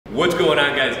What's going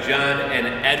on, guys? John and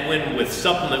Edwin with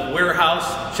Supplement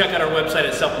Warehouse. Check out our website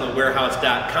at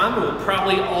supplementwarehouse.com. We'll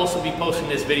probably also be posting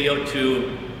this video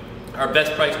to our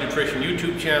Best Price Nutrition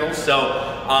YouTube channel.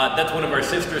 So that's one of our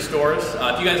sister stores.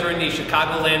 If you guys are in the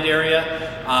Chicagoland area,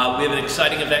 we have an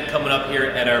exciting event coming up here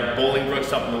at our Bolingbrook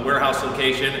Supplement Warehouse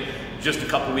location, just a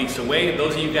couple weeks away.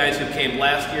 Those of you guys who came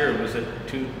last year, was it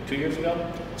two years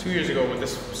ago? 2 years ago with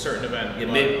this certain event. Yeah,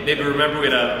 maybe remember we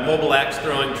had a mobile axe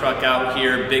throwing truck out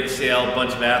here, big sale,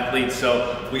 bunch of athletes.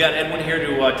 So we got Edwin here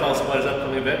to tell us about his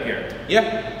upcoming event here.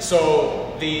 Yeah,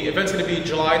 so the event's going to be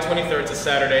July 23rd, it's a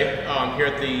Saturday, here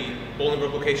at the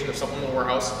Bolingbrook location of Supplement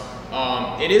Warehouse.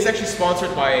 It is actually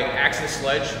sponsored by Axe and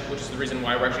Sledge, which is the reason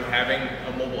why we're actually having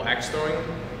a mobile axe throwing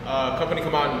company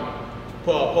come out and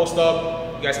post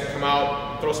up. You guys can come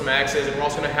out, throw some axes, and we're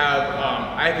also going to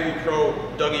have IFBB Pro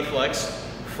Dougie Flex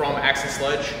from Axe and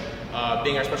Sledge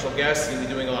being our special guest. He's going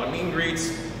to be doing a lot of meet and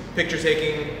greets, picture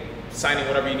taking, signing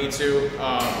whatever you need to.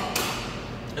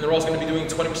 And they're also going to be doing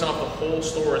 20% off the whole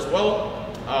store as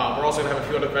well. We're also going to have a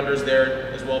few other vendors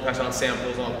there as well, passing on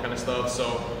samples and all that kind of stuff.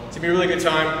 So it's going to be a really good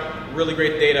time, really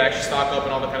great day to actually stock up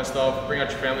and all that kind of stuff. Bring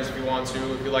out your families if you want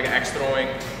to. If you like axe throwing,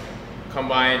 come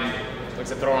by and, like I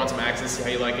said, throw around some axes, see how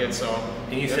you like it. So.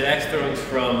 And you said axe throwing's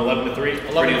from 11 to 3?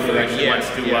 11 to 3,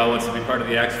 actually yeah. wants to be part of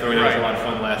the axe throwing. Right. That was a lot of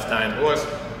fun last time. It was.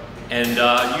 And you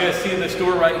guys see in the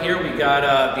store right here, we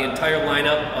got the entire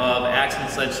lineup of Axe and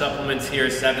Sledge supplements here,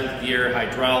 7th Gear,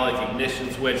 hydraulic, ignition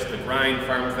switch, the grind,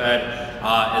 farm fed,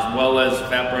 as well as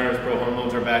fat burners, pro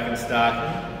hormones are back in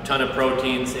stock, ton of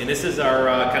proteins. And this is our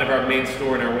kind of our main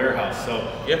store in our warehouse. So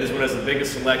this one has the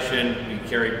biggest selection. We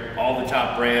carry all the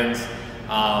top brands.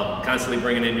 Constantly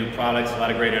bringing in new products, a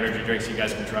lot of great energy drinks you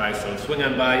guys can try. So swing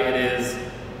on by. It is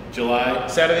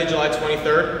Saturday, July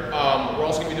 23rd. We're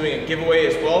also going to be doing a giveaway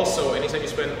as well. So anytime you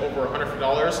spend over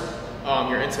 $100,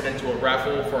 you're entered into a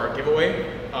raffle for our giveaway.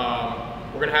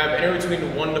 We're going to have anywhere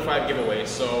between 1 to 5 giveaways.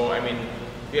 So I mean,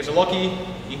 if you guys are lucky,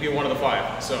 you can be one of the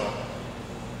 5. So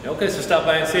okay, so stop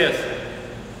by and see us.